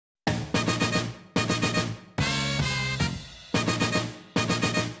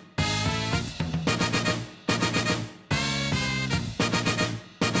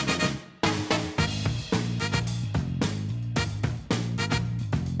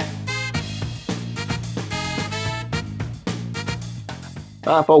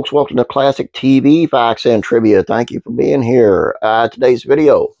Hi, folks. Welcome to Classic TV Facts and Trivia. Thank you for being here. Today's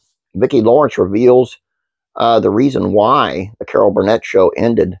video, Vicki Lawrence reveals the reason why the Carol Burnett Show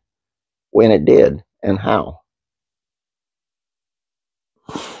ended when it did and how.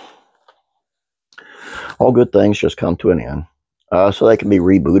 All good things just come to an end, so they can be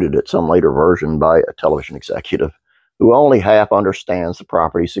rebooted at some later version by a television executive who only half understands the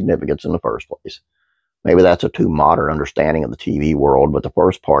property's significance in the first place. Maybe that's a too modern understanding of the TV world, but the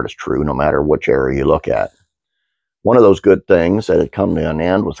first part is true no matter which area you look at. One of those good things that had come to an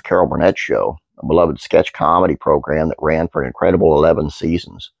end was the Carol Burnett Show, a beloved sketch comedy program that ran for an incredible 11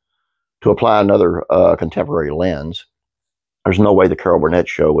 seasons. To apply another contemporary lens, there's no way the Carol Burnett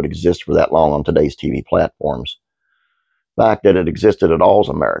Show would exist for that long on today's TV platforms. The fact that it existed at all is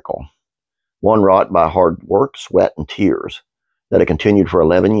a miracle, one wrought by hard work, sweat, and tears. That it continued for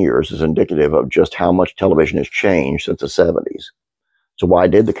 11 years is indicative of just how much television has changed since the 70s. So why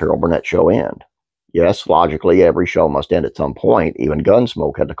did the Carol Burnett Show end? Yes, logically, every show must end at some point. Even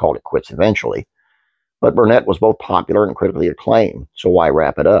Gunsmoke had to call it quits eventually. But Burnett was both popular and critically acclaimed, so why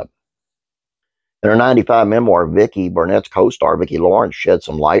wrap it up? In her 1995 memoir, Vicki, Burnett's co-star Vicki Lawrence shed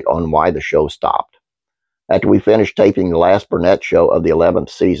some light on why the show stopped. After we finished taping the last Burnett Show of the 11th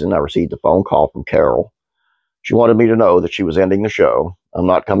season, I received a phone call from Carol. She wanted me to know that she was ending the show. I'm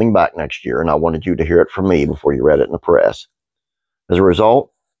not coming back next year, and I wanted you to hear it from me before you read it in the press. As a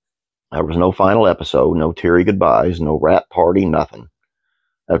result, there was no final episode, no teary goodbyes, no wrap party, nothing.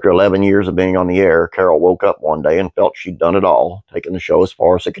 After 11 years of being on the air, Carol woke up one day and felt she'd done it all, taken the show as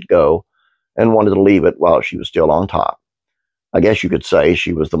far as it could go, and wanted to leave it while she was still on top. I guess you could say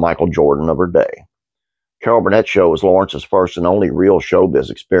she was the Michael Jordan of her day. Carol Burnett Show was Lawrence's first and only real showbiz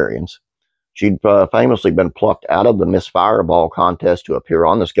experience. She'd famously been plucked out of the Miss Fireball contest to appear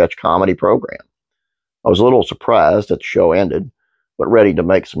on the sketch comedy program. I was a little surprised that the show ended, but ready to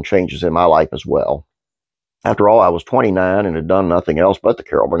make some changes in my life as well. After all, I was 29 and had done nothing else but the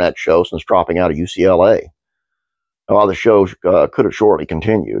Carol Burnett Show since dropping out of UCLA. While the show could have shortly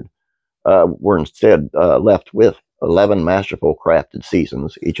continued, we're instead left with 11 masterful crafted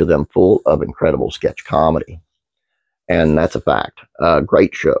seasons, each of them full of incredible sketch comedy. And that's a fact.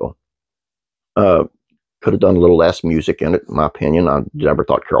 Great show. Could have done a little less music in it, in my opinion. I never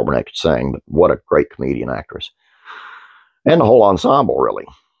thought Carol Burnett could sing, but what a great comedian actress. And the whole ensemble, really.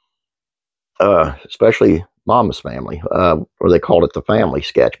 Especially Mama's Family, or they called it the family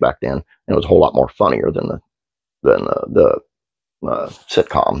sketch back then. And it was a whole lot more funnier than the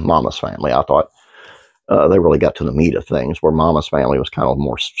sitcom Mama's Family. I thought they really got to the meat of things, where Mama's Family was kind of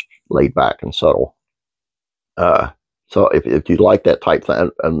more laid back and subtle. So if you like that type thing,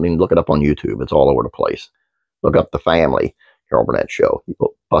 I mean, look it up on YouTube. It's all over the place. Look up The Family, Carol Burnett Show.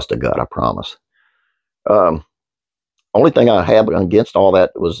 You'll bust a gut, I promise. Only thing I have against all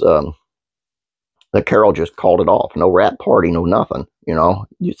that was that Carol just called it off. No rap party, no nothing. You know,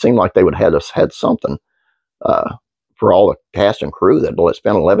 it seemed like they would have had something for all the cast and crew that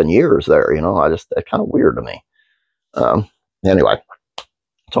spent 11 years there. You know, that's kind of weird to me. Anyway,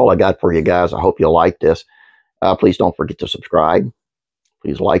 that's all I got for you guys. I hope you like this. Please don't forget to subscribe.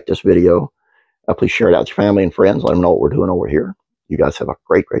 Please like this video. Please share it out with your family and friends. Let them know what we're doing over here. You guys have a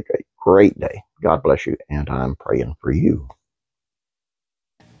great, great, great, great day. God bless you, and I'm praying for you.